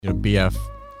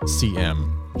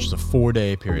BFCM, which is a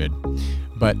 4-day period.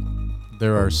 But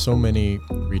there are so many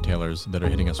retailers that are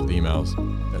hitting us with emails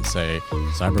that say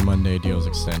Cyber Monday deals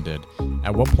extended.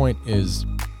 At what point is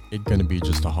it going to be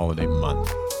just a holiday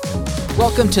month?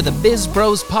 Welcome to the Biz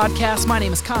Bros podcast. My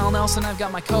name is Kyle Nelson. I've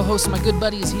got my co-hosts, my good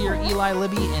buddies here, Eli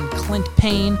Libby and Clint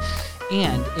Payne.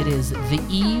 And it is the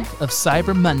eve of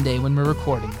Cyber Monday when we're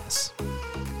recording this.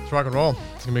 Let's rock and roll.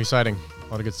 It's going to be exciting. A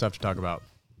lot of good stuff to talk about.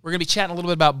 We're going to be chatting a little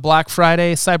bit about Black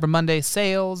Friday, Cyber Monday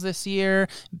sales this year,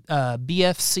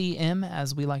 BFCM,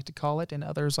 as we like to call it, and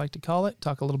others like to call it.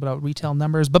 Talk a little bit about retail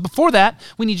numbers. But before that,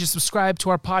 we need you to subscribe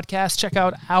to our podcast. Check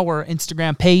out our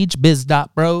Instagram page,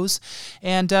 biz.bros.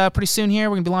 And pretty soon here,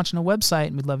 we're going to be launching a website,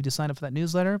 and we'd love you to sign up for that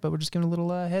newsletter. But we're just giving a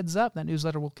little heads up. That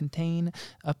newsletter will contain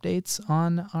updates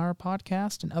on our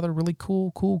podcast and other really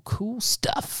cool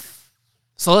stuff.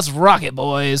 So let's rock it,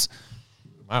 boys.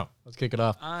 Wow. Let's kick it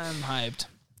off. I'm hyped.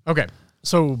 Okay,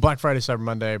 so Black Friday, Cyber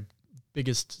Monday,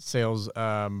 biggest sales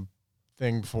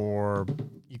thing for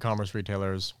e-commerce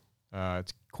retailers.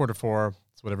 It's Q4.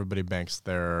 It's what everybody banks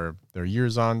their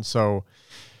years on. So,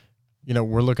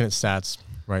 we're looking at stats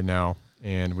right now,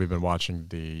 and we've been watching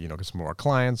some of our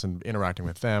clients and interacting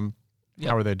with them.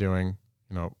 Yep. How are they doing?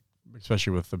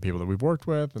 Especially with the people that we've worked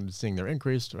with and seeing their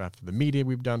increase after the media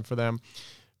we've done for them.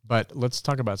 But let's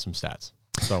talk about some stats.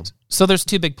 So there's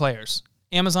two big players,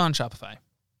 Amazon, Shopify.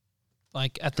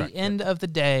 Like at the end of the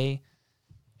day,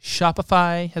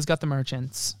 Shopify has got the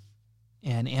merchants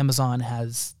and Amazon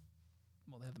has,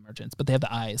 they have the merchants, but they have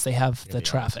the eyes. They have the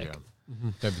traffic. Eyes, yeah. Mm-hmm.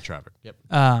 They have the traffic. Yep.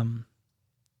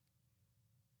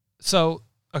 So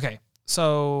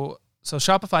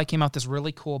Shopify came out this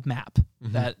really cool map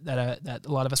that a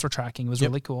lot of us were tracking. It was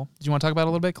really cool. Did you want to talk about it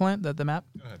a little bit, Clint? The map?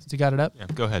 Go ahead. Since you got it up? Yeah,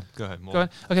 go ahead. Go ahead.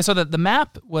 Okay, so the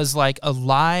map was like a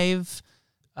live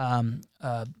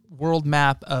world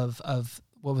map of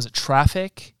what was it,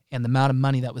 traffic and the amount of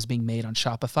money that was being made on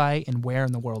Shopify and where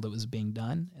in the world it was being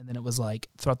done. And then it was like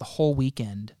throughout the whole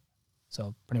weekend,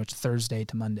 so pretty much Thursday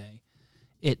to Monday,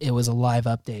 it was a live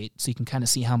update. So you can kind of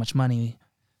see how much money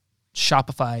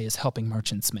Shopify is helping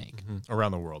merchants make. Mm-hmm.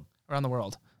 Around the world.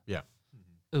 Yeah.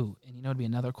 Ooh, and it'd be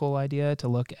another cool idea to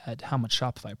look at how much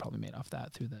Shopify probably made off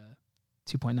that through the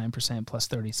 2.9% plus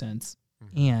 30 cents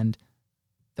and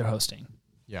their hosting.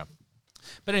 Yeah.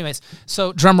 But anyways,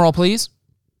 so drum roll, please.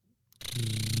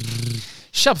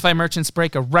 Shopify merchants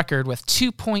break a record with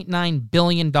 $2.9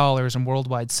 billion in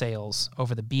worldwide sales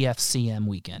over the BFCM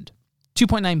weekend.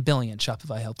 $2.9 billion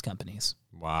Shopify helped companies.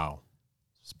 Wow.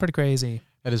 It's pretty crazy.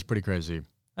 That is pretty crazy.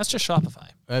 That's just Shopify.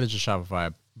 That is just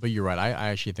Shopify. But you're right. I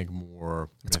actually think more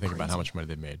when I think about how much money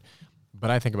they made. But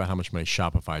I think about how much money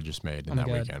Shopify just made in that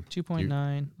weekend.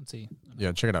 2.9. Let's see.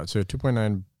 Yeah, check it out. So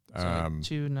 2.9.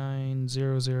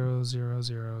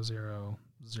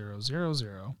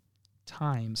 2,900,000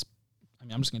 times.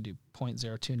 I'm just going to do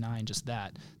 0.029, just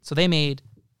that. So they made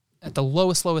at the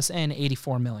lowest end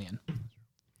 $84 million.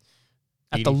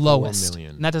 At the lowest.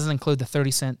 Million. And that doesn't include the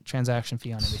 30-cent transaction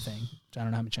fee on everything. I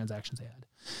don't know how many transactions they had.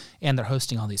 And they're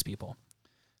hosting all these people.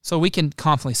 So we can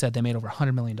confidently say they made over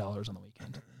 $100 million on the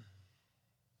weekend.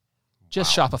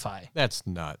 Just Shopify. That's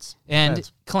nuts.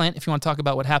 And Clint, if you want to talk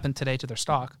about what happened today to their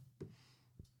stock.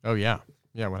 Oh, yeah.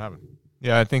 Yeah, what happened?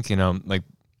 Yeah, I think,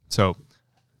 so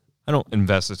I don't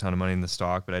invest a ton of money in the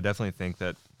stock, but I definitely think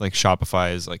that,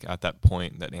 Shopify is, at that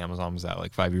point that Amazon was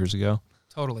at, 5 years ago.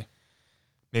 Totally.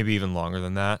 Maybe even longer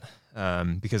than that,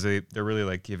 because they're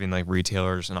really, giving,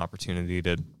 retailers an opportunity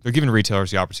they're giving retailers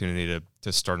the opportunity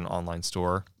to start an online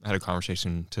store. I had a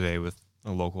conversation today with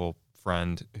a local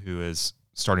friend who is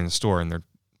starting the store, and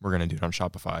we're going to do it on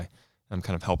Shopify. I'm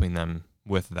kind of helping them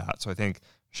with that. So I think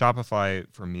Shopify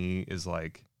for me is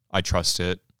I trust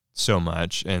it so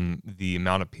much, and the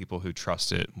amount of people who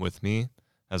trust it with me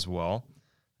as well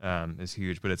is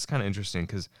huge. But it's kind of interesting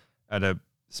because at a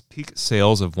peak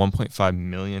sales of $1.5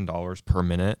 million per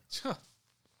minute.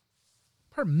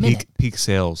 Per minute? Peak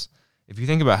sales. If you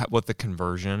think about what the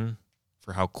conversion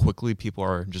for how quickly people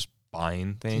are just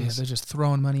buying things. Yeah, they're just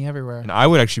throwing money everywhere. And I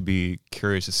would actually be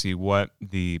curious to see what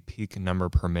the peak number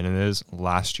per minute is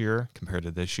last year compared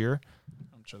to this year.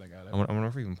 I'm sure they got it. I wonder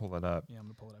if we can pull that up. Yeah, I'm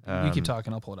going to pull it up. You keep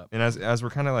talking, I'll pull it up. And as we're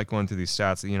kind of going through these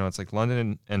stats, it's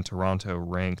London and Toronto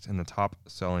ranked in the top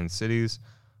selling cities.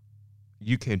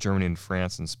 UK, Germany, and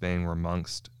France and Spain were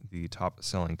amongst the top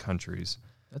selling countries.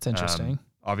 That's interesting.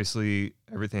 Obviously,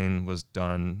 everything was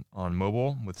done on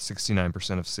mobile, with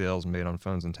 69% of sales made on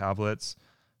phones and tablets,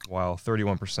 while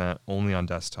 31% only on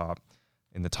desktop.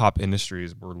 In the top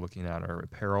industries we're looking at are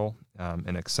apparel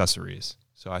and accessories.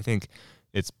 So I think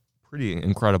it's pretty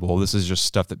incredible. This is just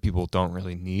stuff that people don't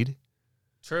really need.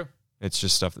 True. It's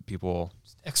just stuff that people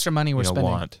Extra money we're spending.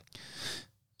 want.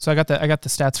 So I got the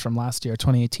stats from last year,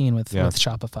 2018, with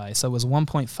Shopify. So it was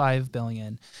 1.5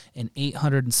 billion and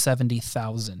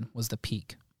 870,000 was the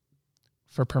peak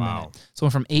for per minute. So it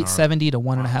went from 870 to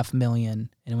 1.5 million,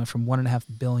 and it went from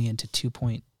 1.5 billion to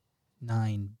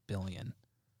 2.9 billion.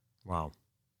 Wow,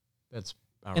 that's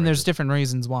outrageous. And there's different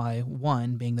reasons why.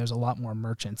 One being there's a lot more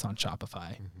merchants on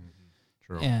Shopify,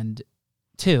 True. and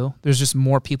two, there's just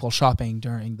more people shopping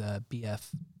during the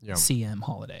BFCM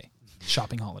holiday.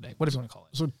 Shopping holiday, whatever you want to call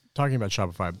it. So talking about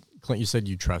Shopify, Clint, you said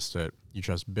you trust it. You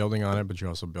trust building on it, but you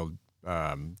also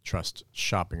trust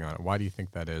shopping on it. Why do you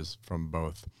think that is from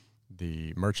both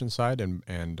the merchant side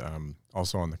and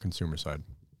also on the consumer side?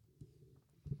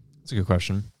 That's a good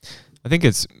question. I think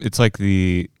it's like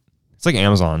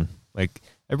Amazon. Like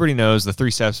everybody knows the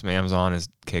 3 steps of Amazon is,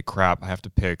 okay, crap, I have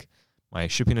to pick my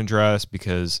shipping address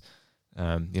because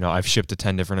I've shipped to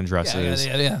 10 different addresses.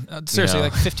 Yeah. Seriously,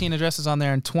 like 15 addresses on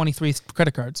there and 23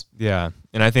 credit cards. Yeah.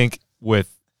 And I think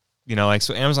with,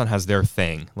 so Amazon has their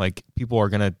thing. Like people are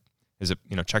going to,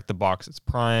 check the box. It's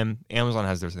Prime. Amazon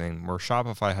has their thing, where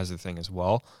Shopify has their thing as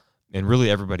well. And really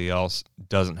everybody else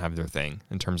doesn't have their thing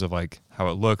in terms of like how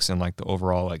it looks and like the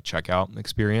overall like checkout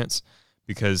experience.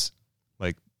 Because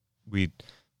like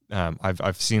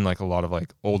I've seen like a lot of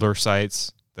like older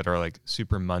sites that are like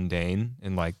super mundane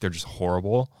and like they're just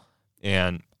horrible,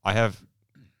 and I have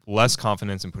less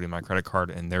confidence in putting my credit card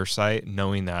in their site,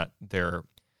 knowing that the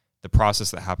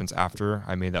process that happens after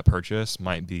I made that purchase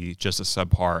might be just as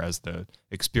subpar as the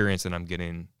experience that I'm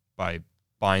getting by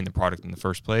buying the product in the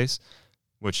first place,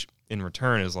 which in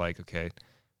return is like, okay,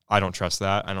 I don't trust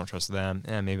that, I don't trust them,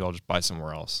 and maybe I'll just buy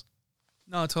somewhere else.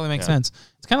 No, it totally makes sense.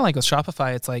 It's kind of like with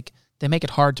Shopify. It's like they make it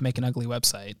hard to make an ugly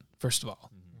website, first of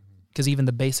all, because even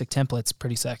the basic template's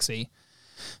pretty sexy,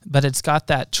 but it's got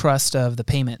that trust of the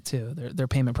payment too. Their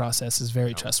payment process is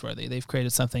very trustworthy. They've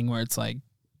created something where it's like,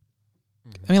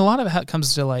 I mean, a lot of it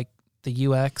comes to like the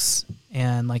UX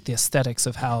and like the aesthetics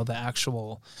of how the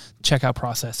actual checkout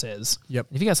process is. Yep.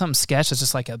 If you got something sketch that's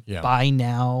just like a buy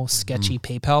now sketchy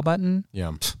PayPal button,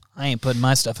 I ain't putting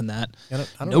my stuff in that. I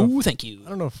don't know if, thank you. I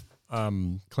don't know if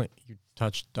Clint, you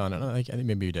touched on it. I think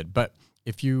maybe you did, but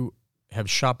if you have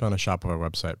shopped on a Shopify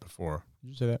website before, did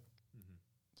you say that?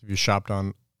 So if you shopped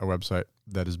on a website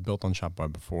that is built on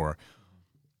Shopify before,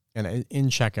 and in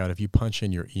checkout, if you punch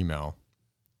in your email,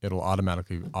 it'll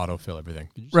automatically autofill everything.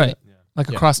 Did you say that? Yeah. Like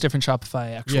across different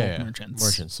Shopify actual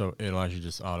merchants. So it'll actually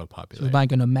just auto-populate. So if you buy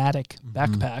a Nomadic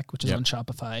backpack, which is on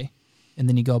Shopify, and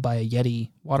then you go buy a Yeti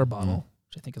water bottle,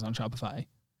 which I think is on Shopify,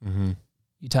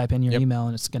 you type in your email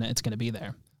and it's gonna be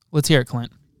there. Let's hear it,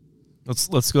 Clint.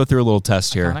 Let's go through a little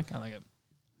test here. I like it.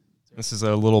 This is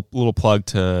a little plug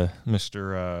to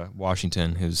Mr.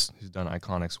 Washington, who's done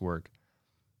Iconic's work.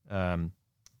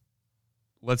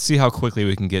 Let's see how quickly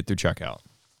we can get through checkout.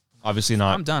 Obviously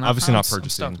not. I'm done. Obviously not I'm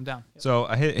purchasing. I'm down. Yep. So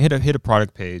I hit a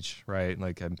product page, right?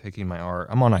 Like I'm picking my art.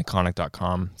 I'm on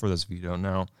Iconic.com. For those of you who don't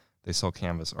know, they sell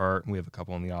canvas art. We have a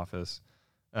couple in the office,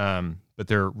 but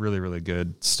they're really, really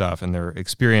good stuff, and their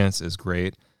experience is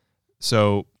great.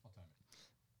 So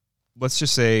let's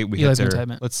just say we hit their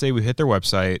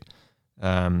website.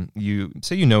 You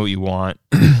say you know what you want.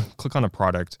 Click on a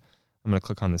product. I'm going to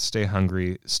click on the Stay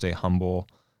Hungry, Stay Humble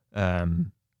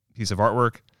piece of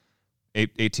artwork.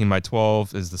 18 by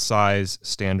 12 is the size,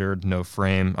 standard, no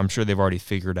frame. I'm sure they've already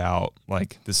figured out,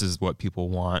 like, this is what people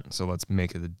want, so let's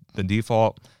make it the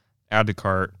default. Add to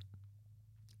cart.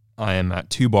 I am at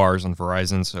 2 bars on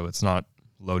Verizon, so it's not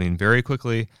loading very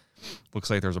quickly. Looks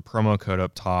like there's a promo code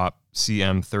up top,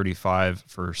 CM35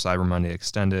 for Cyber Monday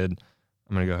Extended.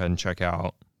 I'm going to go ahead and check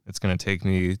out. It's going to take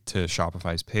me to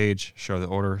Shopify's page, show the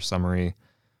order summary,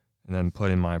 and then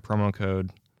put in my promo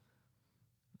code,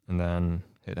 and then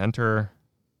hit enter.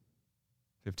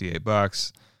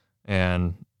 $58,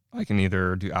 and I can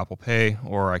either do Apple Pay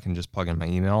or I can just plug in my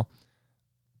email.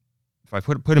 If I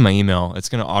put in my email, it's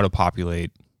going to auto-populate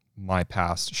my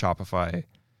past Shopify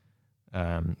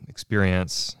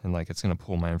experience, and like it's going to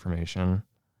pull my information.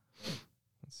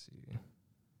 Let's see.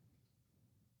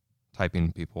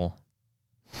 Typing people.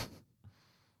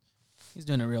 He's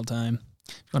doing it real time.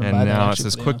 And now it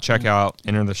says quick checkout,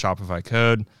 enter the Shopify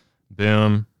code.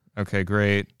 Boom. Okay,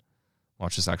 great.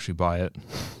 Watch us actually buy it.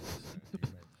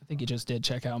 I think you just did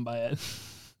check out and buy it.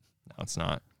 No, it's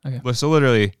not. Okay. But so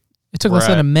literally, it took less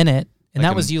than a minute, and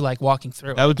that was you like walking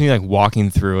through. That was me like walking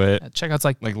through it. Checkout's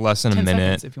like less than a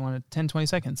minute. Seconds if you wanted 10, 20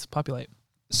 seconds, populate.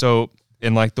 So,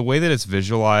 in like the way that it's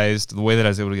visualized, the way that I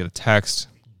was able to get a text,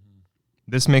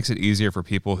 this makes it easier for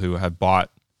people who have bought,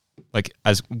 like,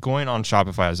 as going on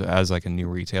Shopify as like a new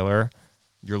retailer,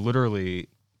 you're literally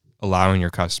allowing your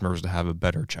customers to have a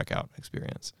better checkout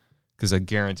experience. Because I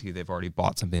guarantee they've already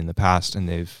bought something in the past and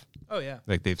they've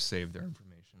saved their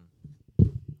information.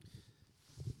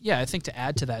 Yeah, I think to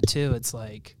add to that too, it's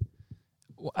like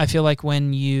I feel like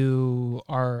when you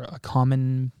are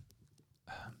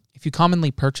if you commonly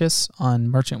purchase on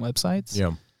merchant websites,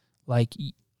 Yeah. like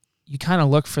you kind of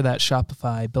look for that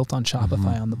Shopify, built on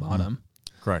Shopify on the bottom.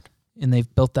 Correct. And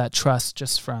they've built that trust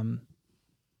just from,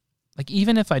 like,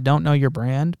 even if I don't know your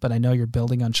brand, but I know you're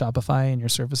building on Shopify and your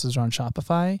services are on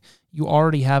Shopify, you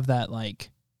already have that,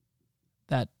 like,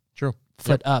 that True.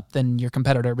 foot up than your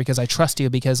competitor because I trust you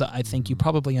because I think you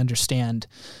probably understand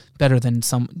better than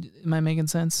some. Am I making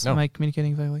sense? No. Am I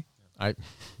communicating clearly? I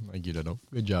get it.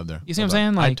 Good job there. You see what I'm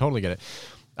saying? I Like, totally get it.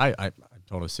 I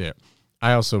totally see it.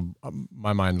 I also,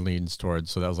 my mind leans towards,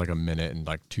 so that was like a minute and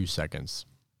like 2 seconds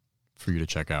for you to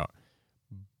check out.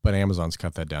 But Amazon's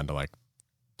cut that down to like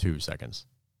 2 seconds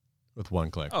with one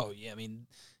click. oh, yeah. I mean,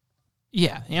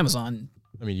 yeah, Amazon.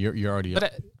 I mean, you're already. But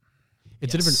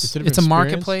it's yes. a different. It's a different It's a experience.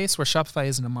 marketplace where Shopify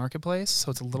isn't a marketplace, so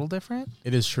it's a little different.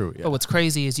 It is true. Yeah. But what's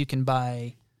crazy is you can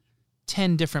buy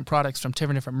 10 different products from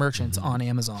 10 different merchants on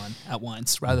Amazon at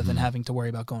once rather than having to worry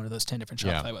about going to those 10 different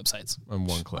Yeah. Shopify websites. On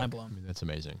one click. Mind blown. I mean, that's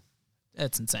amazing.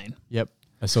 That's insane. Yep.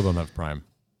 I still don't have Prime.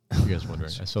 You guys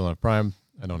wondering? I still don't have Prime.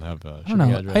 I don't have a I don't shipping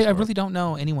know. address. I or- really don't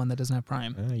know anyone that doesn't have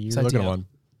Prime. You besides look at you. one.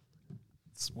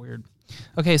 It's weird.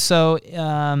 Okay, so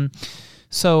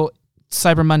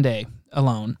Cyber Monday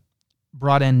alone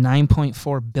brought in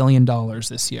 $9.4 billion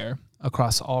this year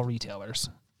across all retailers.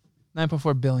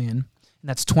 $9.4 billion, and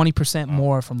that's 20%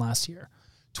 more from last year.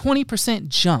 20%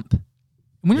 jump. And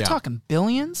when you're Yeah. talking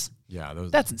billions, Yeah,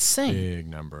 those that's insane. big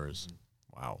numbers.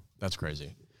 Wow, that's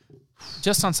crazy.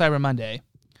 Just on Cyber Monday.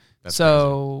 That's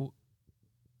So, crazy.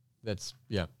 That's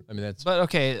yeah. I mean that's but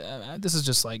okay, this is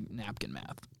just like napkin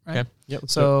math, right? okay. Yep.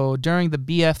 So during the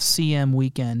BFCM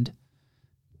weekend,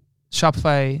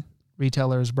 Shopify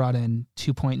retailers brought in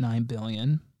 $2.9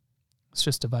 billion. Let's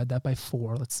just divide that by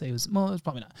 4. Let's say it was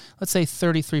probably not. Let's say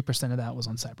 33% of that was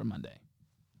on Cyber Monday.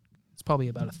 It's probably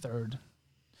about a third.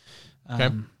 Okay.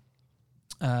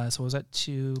 So was that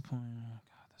 2. God,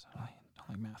 I don't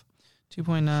like math.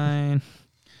 2.9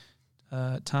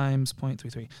 times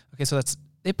 0.33. Okay, so that's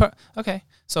okay.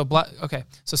 So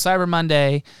So Cyber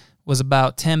Monday was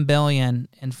about 10 billion,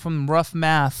 and from rough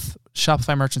math,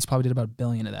 Shopify merchants probably did about $1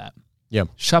 billion of that. yeah.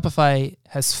 Shopify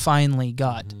has finally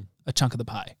got Mm-hmm. a chunk of the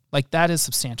pie. Like, that is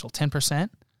substantial. 10%,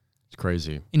 It's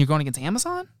crazy. and you're going against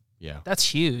Amazon? Yeah. That's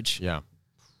huge. Yeah.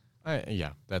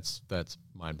 Yeah. That's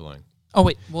mind blowing. Oh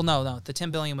wait, well no, the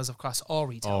 10 billion was across all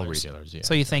retailers. All retailers. Yeah.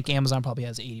 So you think Amazon probably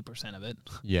has 80% of it,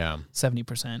 yeah.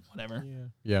 70%, whatever.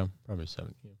 Yeah. Probably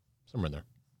 7. Yeah. Somewhere in there.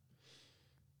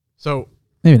 So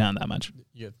Maybe not that much.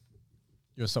 you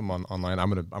have something online.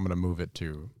 I'm gonna move it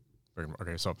to.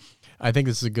 Okay. So I think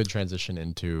this is a good transition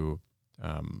into,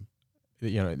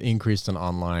 increased in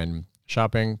online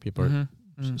shopping. People are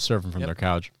surfing from their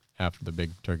couch after the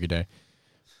big turkey day.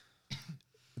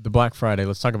 The Black Friday.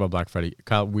 Let's talk about Black Friday.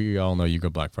 Kyle, we all know you go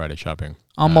Black Friday shopping.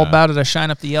 I'm all about it. I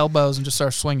shine up the elbows and just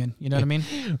start swinging. You know what I mean?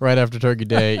 Right after Turkey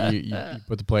Day, you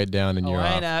put the plate down and you're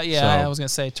off. Yeah, I was gonna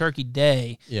say Turkey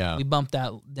Day. Yeah. We bumped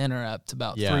that dinner up to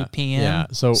about Yeah. 3 p.m. Yeah.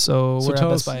 So we're at tell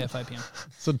Best us- Buy at 5 p.m.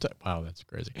 So wow, that's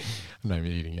crazy. I'm not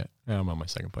even eating yet. I'm on my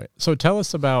second plate. So tell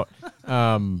us about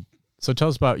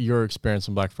your experience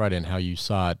on Black Friday and how you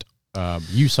saw it.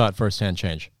 You saw it firsthand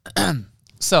change.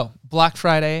 So Black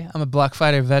Friday, I'm a Black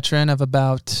Friday veteran of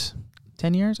about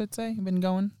 10 years, I'd say. I've been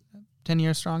going 10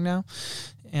 years strong now.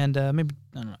 And maybe,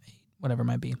 I don't know, 8, whatever it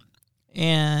might be.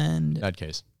 And That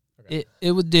case.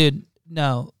 it would, dude,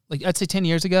 no, like I'd say 10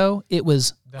 years ago, it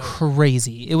was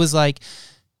crazy. It was like,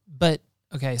 but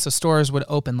okay, so stores would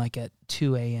open like at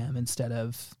 2 a.m. instead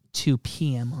of 2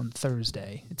 p.m. on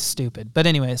Thursday. It's stupid. But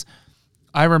anyways,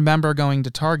 I remember going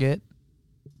to Target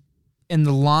and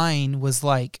the line was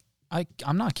like,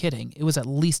 I'm not kidding. It was at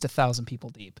least 1,000 people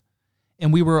deep.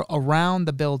 And we were around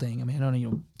the building. I mean, I don't know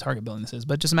what Target building this is,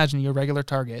 but just imagine your regular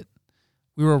Target.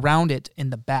 We were around it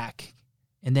in the back.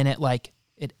 And then it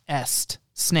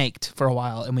snaked for a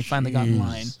while, and we finally got in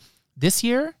line. This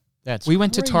year, we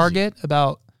went to Target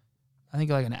about, I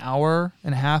think, like an hour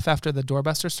and a half after the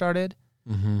Doorbusters started.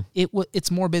 Mm-hmm.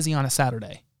 It's more busy on a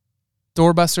Saturday.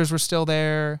 Doorbusters were still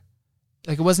there.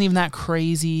 Like, it wasn't even that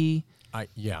crazy.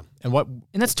 And what?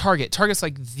 And that's Target. Target's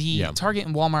like Target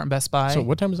and Walmart and Best Buy. So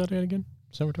what time is that again?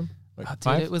 Summertime? Like Dude,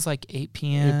 5? it was like 8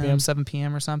 p.m., 7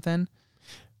 p.m. or something.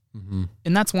 Mm-hmm.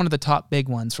 And that's one of the top big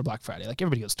ones for Black Friday. Like,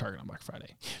 everybody goes to Target on Black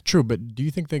Friday. True, but do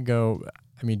you think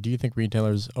do you think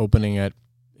retailers opening at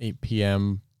 8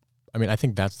 p.m., I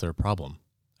think that's their problem.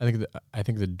 I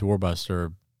think the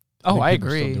doorbuster Oh, I people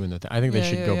are still agree. doing that. I think they Yeah,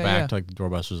 should yeah, go yeah, back yeah. to like the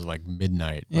doorbusters at like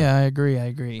midnight. Like, Yeah, I agree.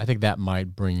 I think that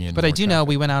might bring in. But I more do know traffic.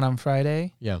 we went out on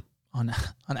Friday Yeah. on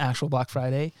actual Black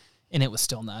Friday, and it was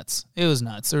still nuts. It was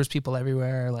nuts. There was people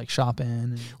everywhere like shopping.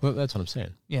 And, Well, that's what I'm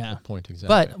saying. yeah. The point exactly.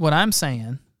 But what I'm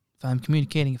saying, if I'm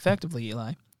communicating effectively,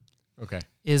 Eli, okay.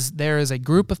 is there is a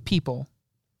group of people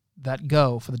that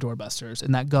go for the doorbusters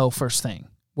and that go first thing.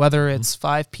 Whether it's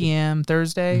 5 p.m.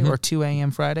 Thursday or 2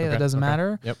 a.m. Friday, that Okay, doesn't okay.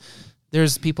 matter. Yep.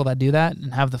 There's people that do that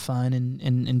and have the fun and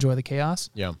enjoy the chaos.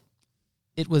 Yeah.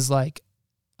 It was like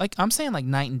I'm saying like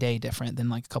night and day different than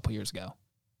like a couple years ago.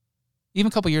 Even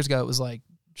a couple years ago, it was like,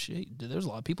 shit, dude, there's a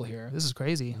lot of people here. This is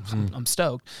crazy. I'm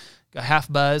stoked. Got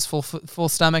half buzz, full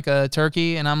stomach of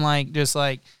turkey, and I'm like just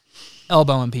like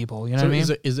elbowing people. You know So what I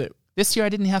mean? is it This year I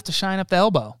didn't have to shine up the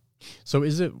elbow. so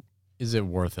is it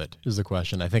worth it? Is the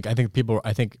question. I think people.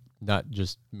 I think not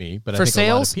just me, but For I think a lot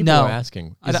sales? of people No. are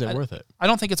asking, I is don't- it worth it? I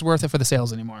don't think it's worth it for the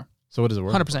sales anymore. So what is it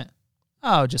worth? 100%.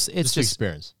 Oh, it's Just the just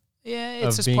experience. yeah, of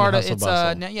it's just being part of hustle it's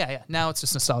bustle. yeah. Now it's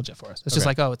just nostalgia for us. It's just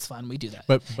Okay. like, oh, it's fun. We do that.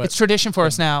 But It's tradition for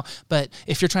us now. But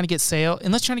if you're trying to get unless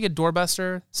you're trying to get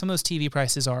doorbuster, some of those TV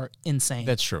prices are insane.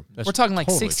 that's true. That's We're talking like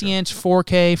totally 60-inch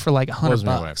 4K for like Blows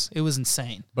me away. $100. It was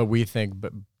insane. But we think,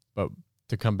 but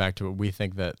to come back to it, we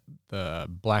think that the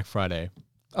Black Friday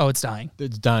Oh, it's dying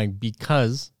it's dying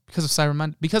because because of Cyber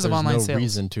Monday, because of there's online no sales.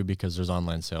 reason to, because there's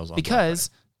online sales on Black Because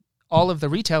all of the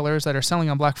retailers that are selling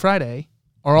on Black Friday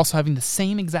are also having the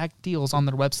same exact deals on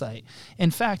their website.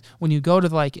 In fact, when you go to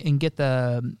like and get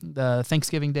the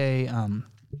Thanksgiving Day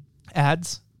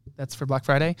ads, that's for Black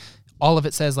Friday, all of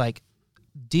it says like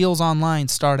deals online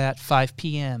start at 5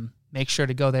 p.m. Make sure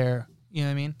to go there. You know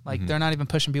what I mean? Like they're not even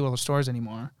pushing people to stores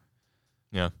anymore.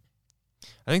 Yeah.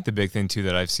 I think the big thing too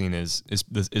that I've seen is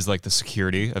like the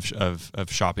security of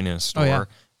shopping in a store yeah.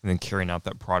 and then carrying out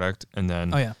that product, and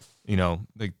then Oh yeah. you know,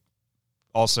 like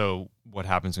also what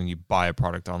happens when you buy a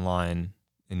product online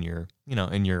in your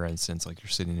instance, like you're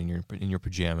sitting in your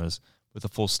pajamas with a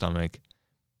full stomach.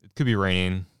 It could be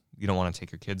raining. You don't want to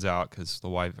take your kids out because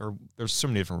there's so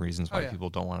many different reasons why people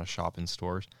don't want to shop in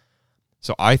stores.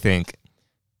 So I think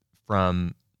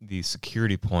from the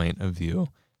security point of view,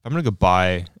 if I'm going to go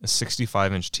buy a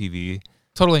 65-inch TV,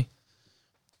 Totally.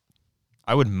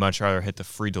 I would much rather hit the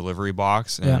free delivery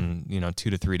box in 2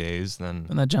 to 3 days than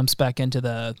And that jumps back into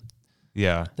the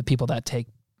people that take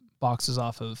boxes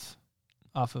off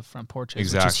of front porches,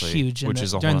 Exactly. which is huge. Which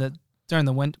is a during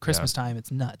the Christmas time,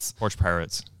 it's nuts. porch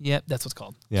pirates. Yep, that's what's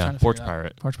called. Yeah, Trying to porch figure it out.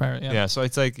 pirate. Porch pirate. Yeah. Yeah, so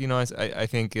it's like, I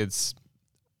think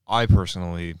I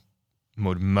personally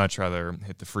would much rather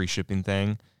hit the free shipping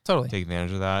thing, Totally. take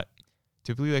advantage of that.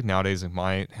 Typically, like nowadays, like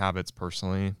my habits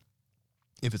personally,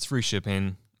 if it's free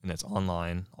shipping and it's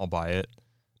online, I'll buy it.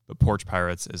 But porch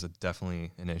pirates is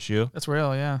definitely an issue, That's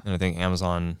real. Yeah. and I think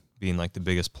Amazon, being like the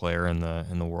biggest player in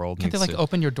the world, Can't they needs like to,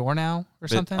 open your door now or but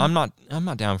something? I'm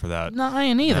not down for that. No, I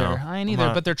ain't either. No, I ain't I'm either.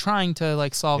 not. But they're trying to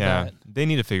like solve Yeah, that. they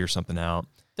need to figure something out.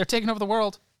 They're taking over the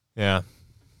world. Yeah.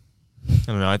 I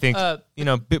don't know. I think,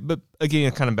 but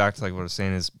again, kind of back to like what I was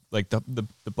saying is like the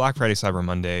Black Friday, Cyber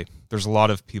Monday, there's a lot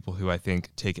of people who I think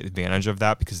take advantage of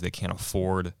that because they can't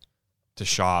afford to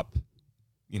shop,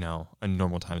 in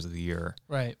normal times of the year.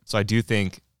 Right. So I do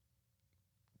think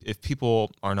if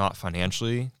people are not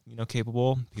financially,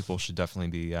 capable, people should definitely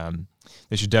be,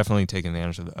 they should definitely take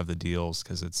advantage of the deals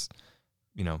because it's,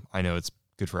 I know it's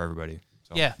good for everybody.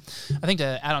 So. Yeah. I think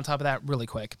to add on top of that really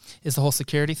quick is the whole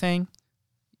security thing.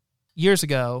 Years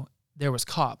ago, there was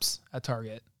cops at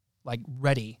Target, like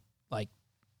ready, like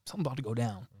something about to go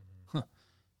down. Huh.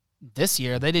 This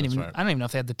year, they didn't That's even. right. I don't even know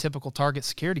if they had the typical Target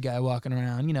security guy walking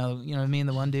around. You know what I mean?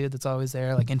 The one dude that's always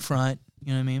there, like in front.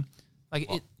 You know what I mean? Like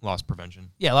Loss prevention.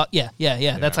 yeah.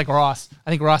 That's like Ross. I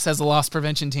think Ross has a loss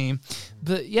prevention team.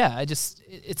 But yeah,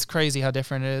 it's crazy how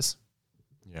different it is.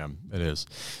 Yeah, it is.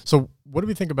 So what do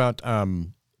we think about,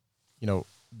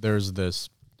 there's this,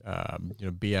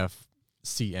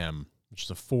 BFCM, which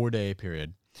is a 4-day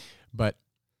period, but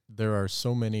there are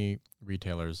so many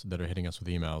retailers that are hitting us with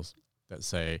emails that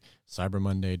say Cyber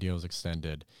Monday deals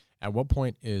extended. At what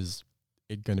point is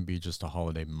it going to be just a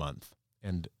holiday month?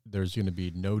 And there's going to be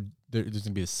there's going to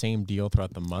be the same deal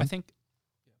throughout the month? I think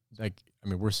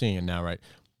we're seeing it now, right?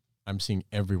 I'm seeing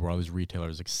everywhere all these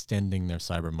retailers extending their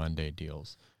Cyber Monday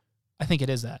deals. I think it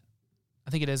is that. I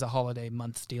think it is a holiday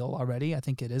month deal already. I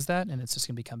think it is that, and it's just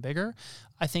going to become bigger.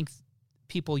 I think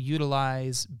people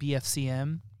utilize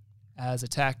BFCM as a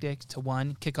tactic to,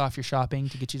 one, kick off your shopping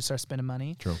to get you to start spending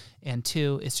money. True. And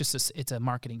two, it's just it's a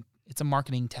marketing it's a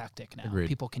marketing tactic now. Agreed.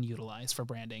 People can utilize for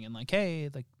branding and like, hey,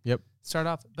 like Yep. start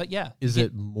off. But yeah, Is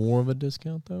it more of a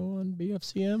discount though on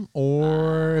BFCM,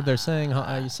 or if they're saying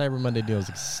Cyber Monday deal is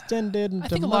extended? I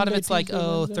think a lot of it's like,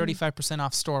 oh, 35%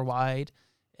 off store wide.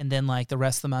 And then like the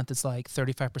rest of the month, it's like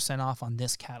 35% off on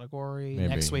this category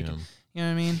next week. Yeah. You know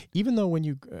what I mean? Even though when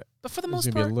you, But for the this most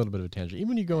is gonna part, be a little bit of a tangent. Even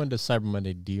when you go into Cyber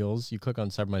Monday deals, you click on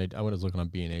Cyber Monday. I was looking on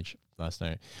B&H last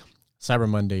night. Cyber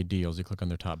Monday deals. You click on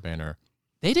their top banner.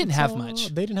 they didn't have So, much.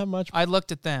 They didn't have much. I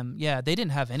looked at them. Yeah, they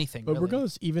didn't have anything. But really.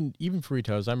 regardless, even for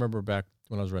retailers, I remember back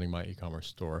when I was running my e-commerce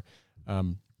store,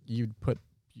 you'd put,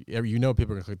 people are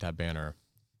going to click that banner,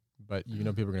 but people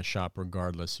are going to shop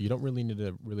regardless. So you don't really need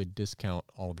to really discount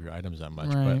all of your items that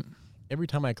much. Right. But every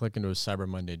time I click into a Cyber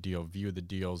Monday deal, view the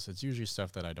deals, it's usually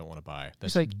stuff that I don't want to buy.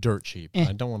 That's like, dirt cheap.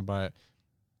 I don't want to buy it.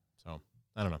 So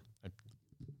I don't know.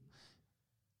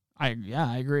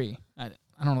 I agree. I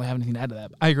don't really have anything to add to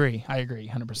that. I agree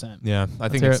 100%. Yeah, I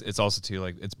think hear it's also too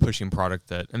like it's pushing product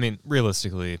that, I mean,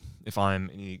 realistically, if I'm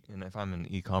an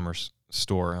e-commerce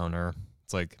store owner,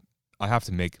 it's like I have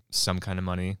to make some kind of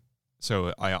money.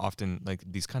 So I often like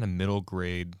these kind of middle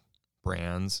grade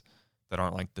brands that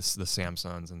aren't like the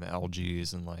Samsungs and the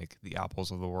LGs and like the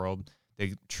Apples of the world.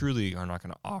 They truly are not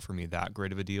going to offer me that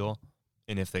great of a deal.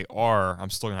 And if they are, I'm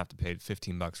still going to have to pay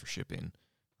 $15 for shipping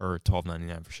or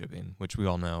 $12.99 for shipping, which we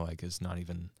all know like is not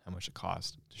even how much it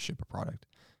costs to ship a product.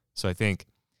 So I think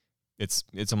it's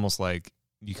almost like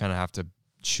you kind of have to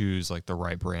choose like the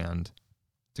right brand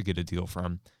to get a deal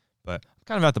from. But I'm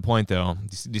kind of at the point though,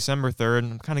 December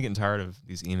 3rd, I'm kind of getting tired of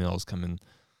these emails coming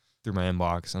through my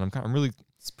inbox, and I'm really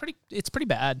It's pretty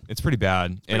bad. It's pretty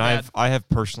bad. Pretty bad. I have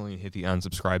personally hit the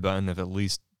unsubscribe button of at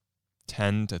least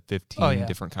 10 to 15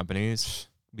 different companies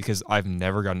because I've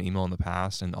never gotten an email in the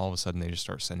past, and all of a sudden they just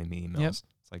start sending me emails. Yep.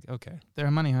 It's like, okay.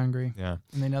 They're money hungry. Yeah.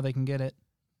 And they know they can get it.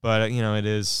 But it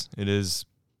is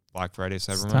Black Friday,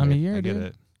 Cyber Monday. time of year, I get dude.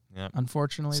 it. Yeah.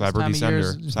 Unfortunately, Cyber this time December.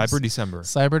 of year is, Cyber December.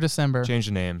 Cyber December. Change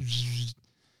the name.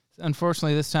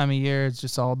 Unfortunately, this time of year, it's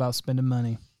just all about spending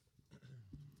money.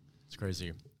 It's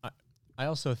crazy. I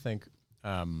also think,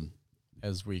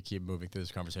 as we keep moving through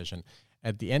this conversation,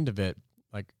 at the end of it,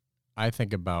 like I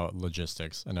think about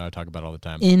logistics. I know I talk about it all the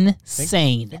time.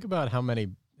 Insane. Think about how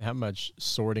much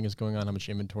sorting is going on, how much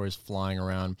inventory is flying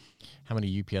around, how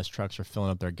many UPS trucks are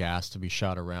filling up their gas to be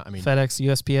shot around. I mean, FedEx,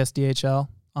 USPS, DHL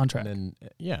on track. And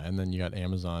then you got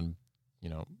Amazon,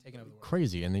 Taking over the world.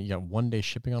 crazy, and then you got one day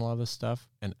shipping on all this stuff,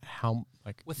 and how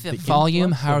like With the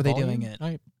volume, influx, how the are they volume, doing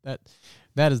it?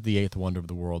 That is the eighth wonder of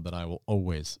the world that I will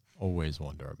always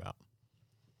wonder about.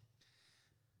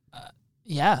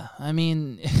 Yeah, I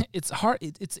mean, it's hard.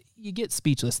 It's you get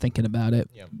speechless thinking about it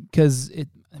Yeah. because at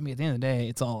the end of the day,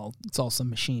 it's all some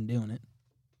machine doing it.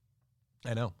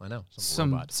 I know.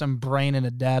 Some brain in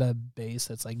a database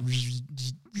that's like,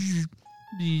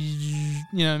 you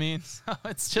know what I mean? So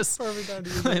it's just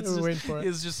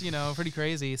it's just pretty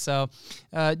crazy. So,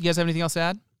 you guys have anything else to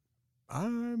add?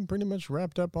 I'm pretty much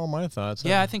wrapped up all my thoughts.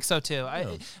 Yeah, I think so too. I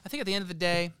think at the end of the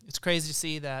day, it's crazy to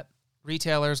see that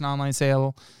retailers and online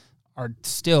sale are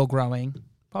still growing.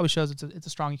 Probably shows it's a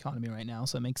strong economy right now,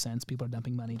 so it makes sense. People are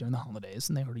dumping money during the holidays,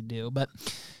 and they already do. But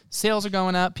sales are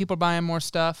going up. People are buying more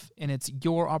stuff, and it's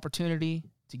your opportunity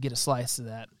to get a slice of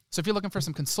that. So if you're looking for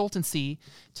some consultancy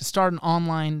to start an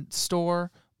online store,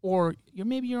 or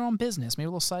maybe your own business, maybe a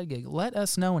little side gig, let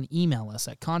us know and email us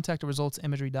at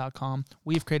contact@resultsimagery.com.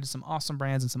 We've created some awesome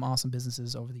brands and some awesome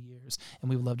businesses over the years, and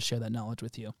we would love to share that knowledge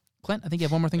with you. Clint, I think you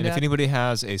have one more thing And to if add. anybody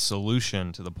has a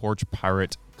solution to the Porch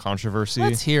Pirate controversy,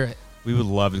 Let's hear it. we would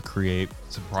love to create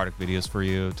some product videos for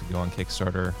you to go on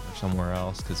Kickstarter or somewhere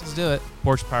else. Let's Because do it.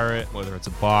 Porch Pirate, whether it's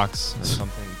a box or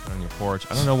something you put on your porch,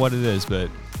 I don't know what it is, but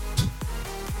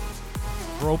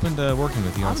we're open to working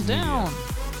with you on I'm some down. media.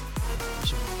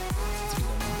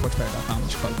 Porchpirate.com.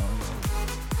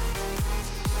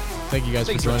 Thank you guys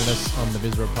Thanks, for joining Rich. us on the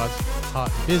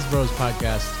BizBros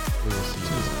podcast. We will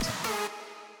see you.